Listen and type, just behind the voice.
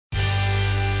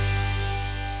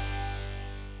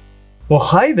Well,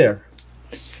 hi there.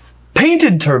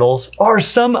 Painted turtles are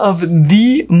some of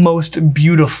the most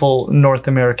beautiful North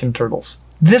American turtles.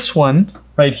 This one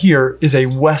right here is a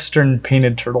Western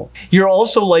painted turtle. You're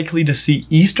also likely to see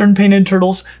Eastern painted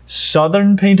turtles,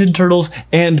 Southern painted turtles,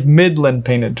 and Midland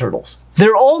painted turtles.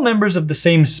 They're all members of the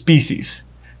same species,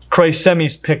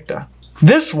 Chrysemys picta.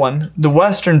 This one, the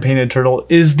Western painted turtle,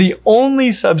 is the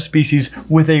only subspecies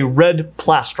with a red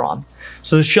plastron.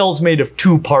 So the shell's made of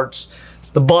two parts.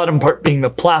 The bottom part being the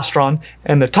plastron,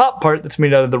 and the top part that's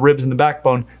made out of the ribs and the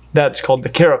backbone, that's called the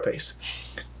carapace.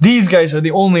 These guys are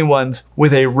the only ones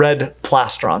with a red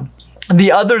plastron.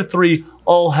 The other three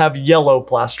all have yellow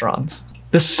plastrons.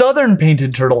 The Southern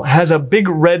painted turtle has a big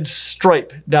red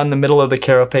stripe down the middle of the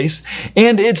carapace,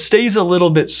 and it stays a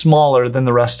little bit smaller than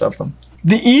the rest of them.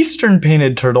 The Eastern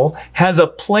painted turtle has a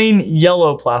plain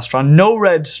yellow plastron, no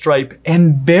red stripe,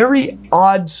 and very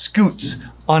odd scoots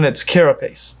on its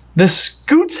carapace. The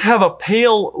scoots have a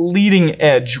pale leading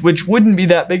edge, which wouldn't be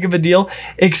that big of a deal,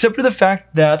 except for the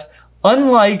fact that,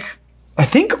 unlike, I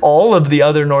think, all of the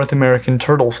other North American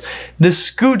turtles, the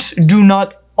scoots do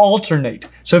not alternate.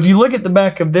 So if you look at the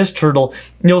back of this turtle,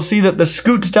 you'll see that the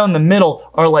scoots down the middle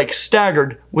are like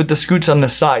staggered with the scoots on the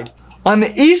side. On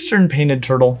the Eastern painted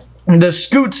turtle, the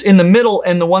scoots in the middle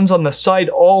and the ones on the side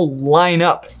all line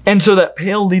up. And so that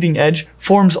pale leading edge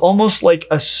forms almost like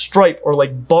a stripe or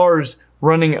like bars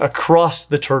running across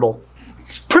the turtle.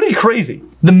 It's pretty crazy.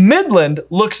 The Midland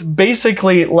looks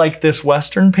basically like this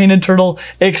Western painted turtle,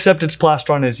 except its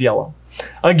plastron is yellow.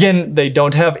 Again, they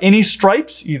don't have any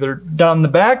stripes, either down the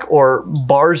back or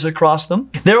bars across them.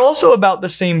 They're also about the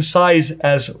same size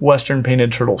as Western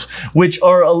painted turtles, which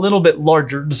are a little bit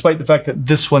larger, despite the fact that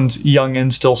this one's young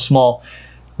and still small.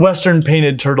 Western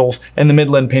painted turtles and the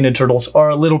Midland painted turtles are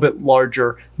a little bit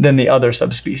larger than the other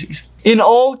subspecies. In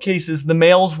all cases, the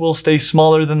males will stay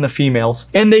smaller than the females,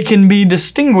 and they can be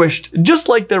distinguished, just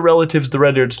like their relatives, the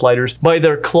red-eared sliders, by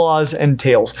their claws and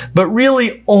tails, but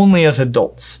really only as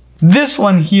adults. This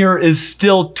one here is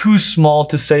still too small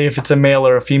to say if it's a male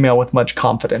or a female with much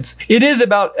confidence. It is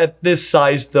about at this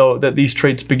size, though, that these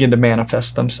traits begin to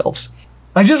manifest themselves.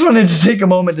 I just wanted to take a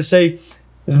moment to say,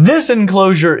 this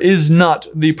enclosure is not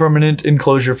the permanent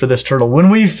enclosure for this turtle.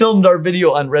 When we filmed our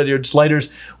video on red-eared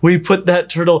sliders, we put that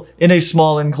turtle in a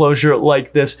small enclosure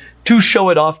like this to show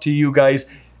it off to you guys,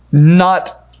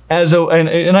 not as a,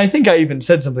 and I think I even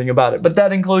said something about it, but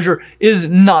that enclosure is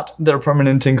not their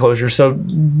permanent enclosure, so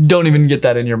don't even get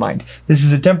that in your mind. This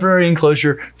is a temporary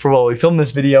enclosure for while we film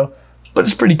this video, but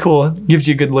it's pretty cool. It gives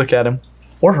you a good look at him,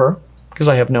 or her, because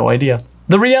I have no idea.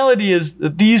 The reality is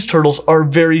that these turtles are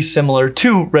very similar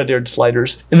to red-eared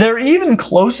sliders. They're even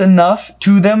close enough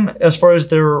to them as far as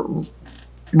their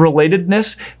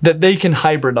relatedness that they can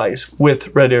hybridize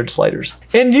with red-eared sliders.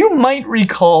 And you might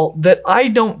recall that I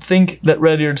don't think that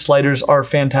red-eared sliders are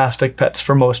fantastic pets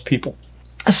for most people.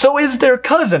 So is their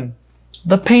cousin,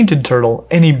 the painted turtle,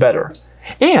 any better?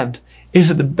 And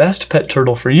is it the best pet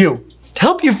turtle for you? To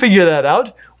help you figure that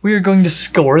out, we are going to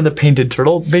score the painted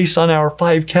turtle based on our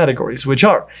 5 categories, which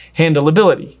are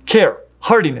handleability, care,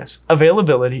 hardiness,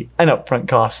 availability, and upfront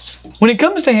costs. When it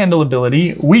comes to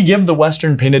handleability, we give the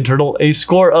Western painted turtle a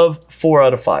score of 4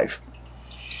 out of 5.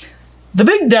 The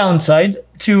big downside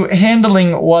to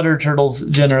handling water turtles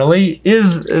generally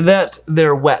is that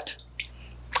they're wet.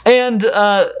 And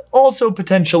also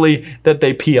potentially that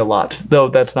they pee a lot, though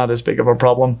that's not as big of a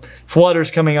problem. If water's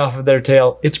coming off of their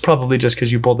tail, it's probably just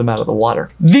because you pulled them out of the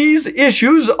water. These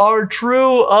issues are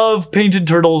true of painted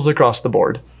turtles across the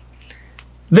board.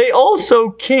 They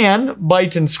also can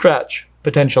bite and scratch,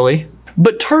 potentially.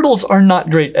 But turtles are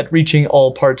not great at reaching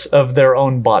all parts of their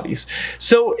own bodies.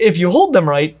 So if you hold them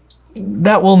right,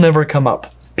 that will never come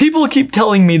up. People keep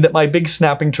telling me that my big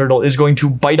snapping turtle is going to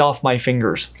bite off my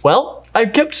fingers. Well,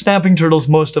 I've kept snapping turtles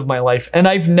most of my life, and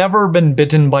I've never been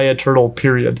bitten by a turtle,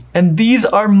 period. And these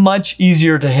are much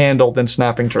easier to handle than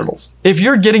snapping turtles. If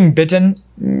you're getting bitten,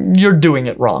 you're doing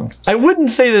it wrong. I wouldn't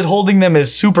say that holding them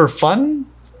is super fun,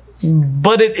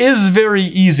 but it is very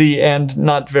easy and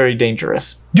not very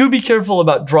dangerous. Do be careful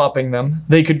about dropping them.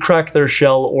 They could crack their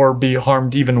shell or be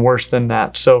harmed even worse than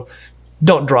that, so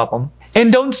don't drop them.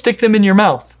 And don't stick them in your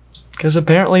mouth, because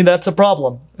apparently that's a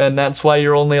problem, and that's why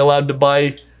you're only allowed to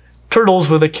buy turtles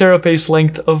with a carapace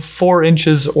length of 4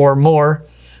 inches or more.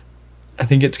 I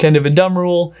think it's kind of a dumb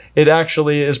rule. It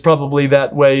actually is probably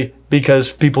that way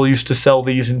because people used to sell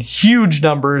these in huge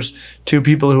numbers to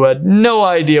people who had no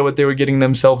idea what they were getting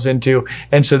themselves into,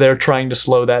 and so they're trying to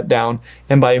slow that down.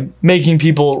 And by making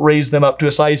people raise them up to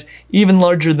a size even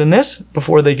larger than this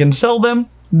before they can sell them,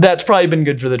 that's probably been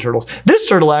good for the turtles. This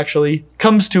turtle actually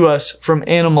comes to us from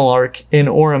Animal Ark in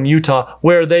Orem, Utah,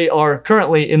 where they are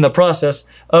currently in the process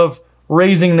of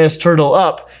raising this turtle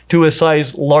up to a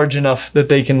size large enough that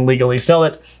they can legally sell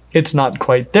it. It's not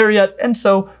quite there yet, and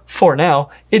so, for now,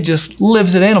 it just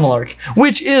lives at Animal Ark,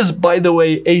 which is, by the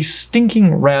way, a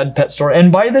stinking rad pet store,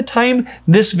 and by the time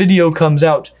this video comes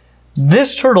out,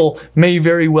 this turtle may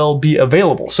very well be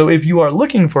available. So if you are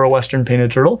looking for a Western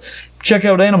painted turtle, check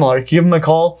out Animal Ark, give them a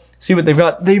call, see what they've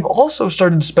got. They've also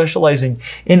started specializing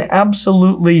in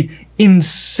absolutely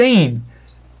insane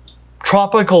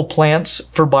tropical plants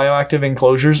for bioactive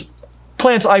enclosures.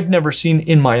 Plants I've never seen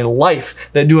in my life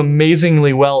that do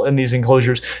amazingly well in these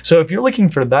enclosures. So if you're looking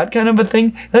for that kind of a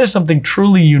thing, that is something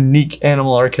truly unique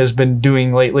Animal Ark has been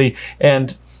doing lately,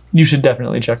 and you should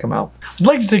definitely check them out. I'd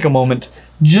like to take a moment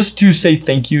just to say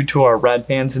thank you to our rad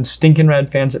fans and stinking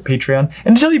rad fans at Patreon,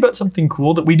 and to tell you about something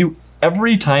cool that we do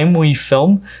every time we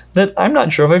film that I'm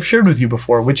not sure if I've shared with you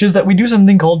before, which is that we do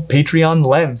something called Patreon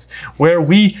Lens, where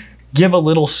we give a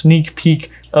little sneak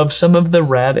peek of some of the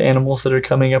rad animals that are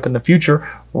coming up in the future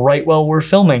right while we're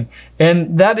filming.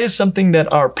 And that is something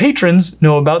that our patrons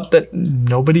know about that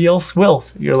nobody else will.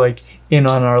 So you're like in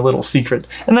on our little secret.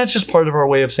 And that's just part of our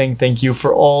way of saying thank you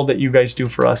for all that you guys do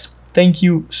for us. Thank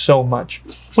you so much.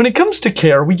 When it comes to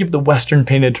care, we give the Western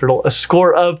painted turtle a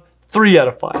score of 3 out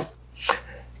of 5.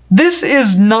 This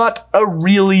is not a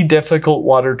really difficult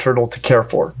water turtle to care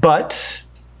for, but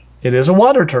it is a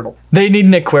water turtle. They need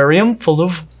an aquarium full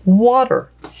of water,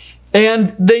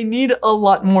 and they need a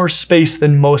lot more space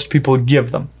than most people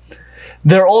give them.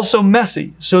 They're also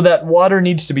messy, so that water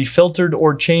needs to be filtered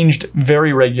or changed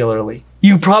very regularly.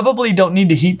 You probably don't need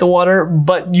to heat the water,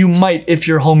 but you might if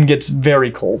your home gets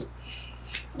very cold.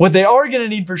 What they are going to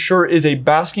need for sure is a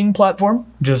basking platform,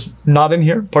 just not in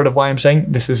here, part of why I'm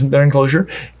saying this isn't their enclosure.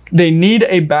 They need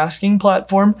a basking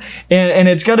platform, and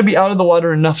it's got to be out of the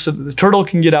water enough so that the turtle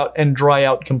can get out and dry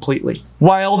out completely.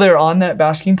 While they're on that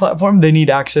basking platform, they need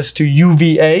access to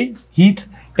UVA, heat,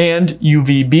 and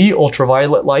UVB,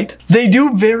 ultraviolet light. They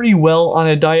do very well on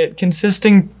a diet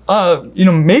consisting,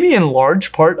 maybe in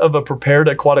large part of a prepared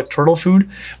aquatic turtle food,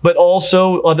 but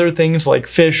also other things like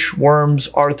fish, worms,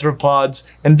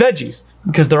 arthropods, and veggies,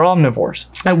 because they're omnivores.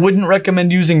 I wouldn't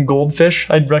recommend using goldfish.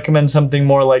 I'd recommend something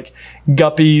more like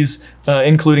guppies,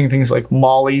 including things like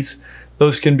mollies.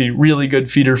 Those can be really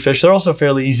good feeder fish. They're also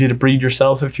fairly easy to breed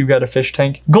yourself if you've got a fish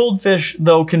tank. Goldfish,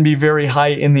 though, can be very high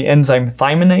in the enzyme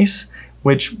thyminase,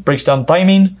 which breaks down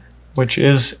thymine, which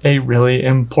is a really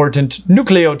important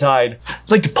nucleotide.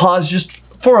 I'd like to pause just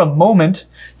for a moment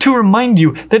to remind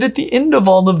you that at the end of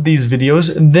all of these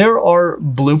videos, there are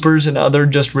bloopers and other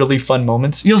just really fun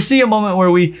moments. You'll see a moment where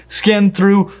we scan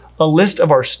through a list of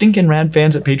our stinking rad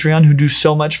fans at Patreon who do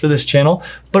so much for this channel,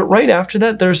 but right after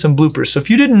that, there are some bloopers. So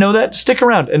if you didn't know that, stick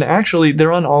around. And actually,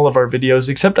 they're on all of our videos,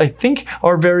 except I think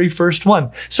our very first one.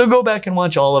 So go back and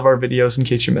watch all of our videos in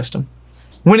case you missed them.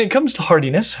 When it comes to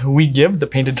hardiness, we give the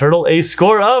painted turtle a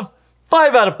score of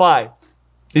 5 out of 5.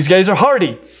 These guys are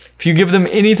hardy. If you give them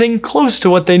anything close to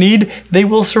what they need, they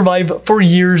will survive for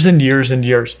years and years and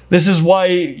years. This is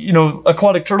why,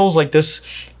 aquatic turtles like this,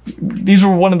 these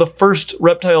were one of the first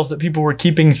reptiles that people were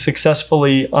keeping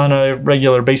successfully on a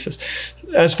regular basis.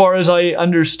 As far as I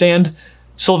understand,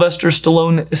 Sylvester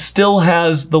Stallone still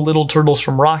has the little turtles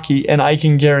from Rocky, and I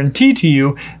can guarantee to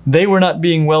you they were not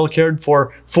being well cared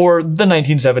for the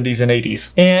 1970s and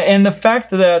 80s. And the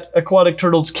fact that aquatic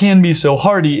turtles can be so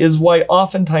hardy is why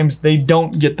oftentimes they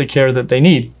don't get the care that they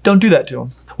need. Don't do that to them.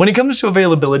 When it comes to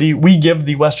availability, we give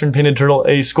the Western painted turtle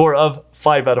a score of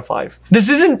 5 out of 5. This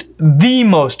isn't the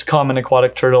most common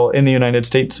aquatic turtle in the United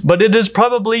States, but it is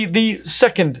probably the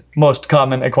second most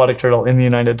common aquatic turtle in the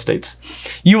United States.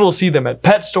 You will see them at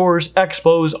pet stores,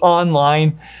 expos,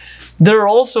 online. There are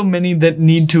also many that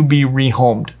need to be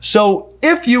rehomed. So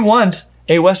if you want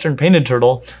a Western painted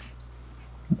turtle,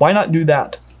 why not do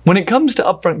that? When it comes to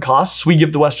upfront costs, we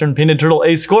give the Western painted turtle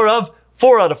a score of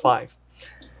 4 out of 5.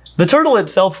 The turtle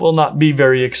itself will not be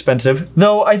very expensive,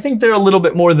 though I think they're a little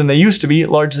bit more than they used to be,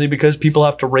 largely because people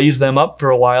have to raise them up for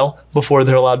a while before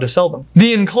they're allowed to sell them.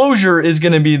 The enclosure is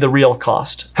going to be the real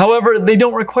cost. However, they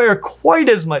don't require quite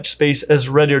as much space as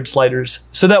red-eared sliders,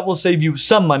 so that will save you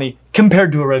some money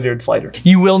compared to a red-eared slider.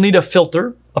 You will need a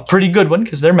filter, a pretty good one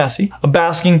because they're messy, a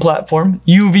basking platform,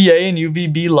 UVA and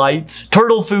UVB lights,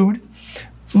 turtle food,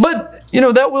 but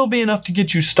that will be enough to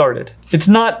get you started. It's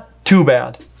not too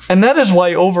bad. And that is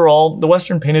why overall, the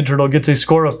Western painted turtle gets a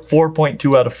score of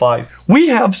 4.2 out of 5. We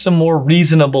have some more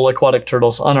reasonable aquatic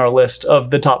turtles on our list of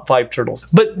the top 5 turtles,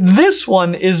 but this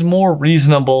one is more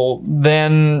reasonable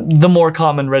than the more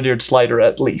common red-eared slider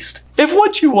at least. If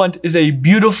what you want is a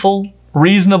beautiful,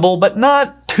 reasonable, but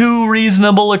not too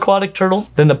reasonable aquatic turtle,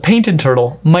 then the painted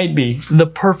turtle might be the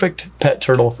perfect pet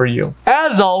turtle for you.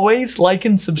 As always, like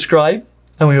and subscribe,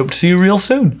 and we hope to see you real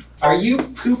soon. Are you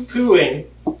poo-pooing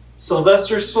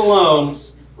Sylvester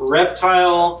Stallone's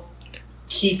reptile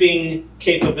keeping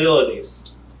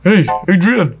capabilities? Hey,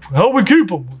 Adrian, how we keep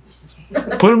them?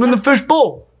 Put them in the fish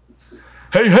bowl.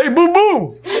 Hey, boo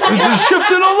boo! This is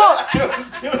shifting a lot.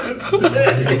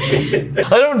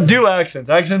 I don't do accents.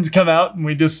 Accents come out and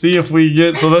we just see if we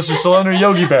get Sylvester Stallone or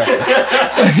Yogi Bear.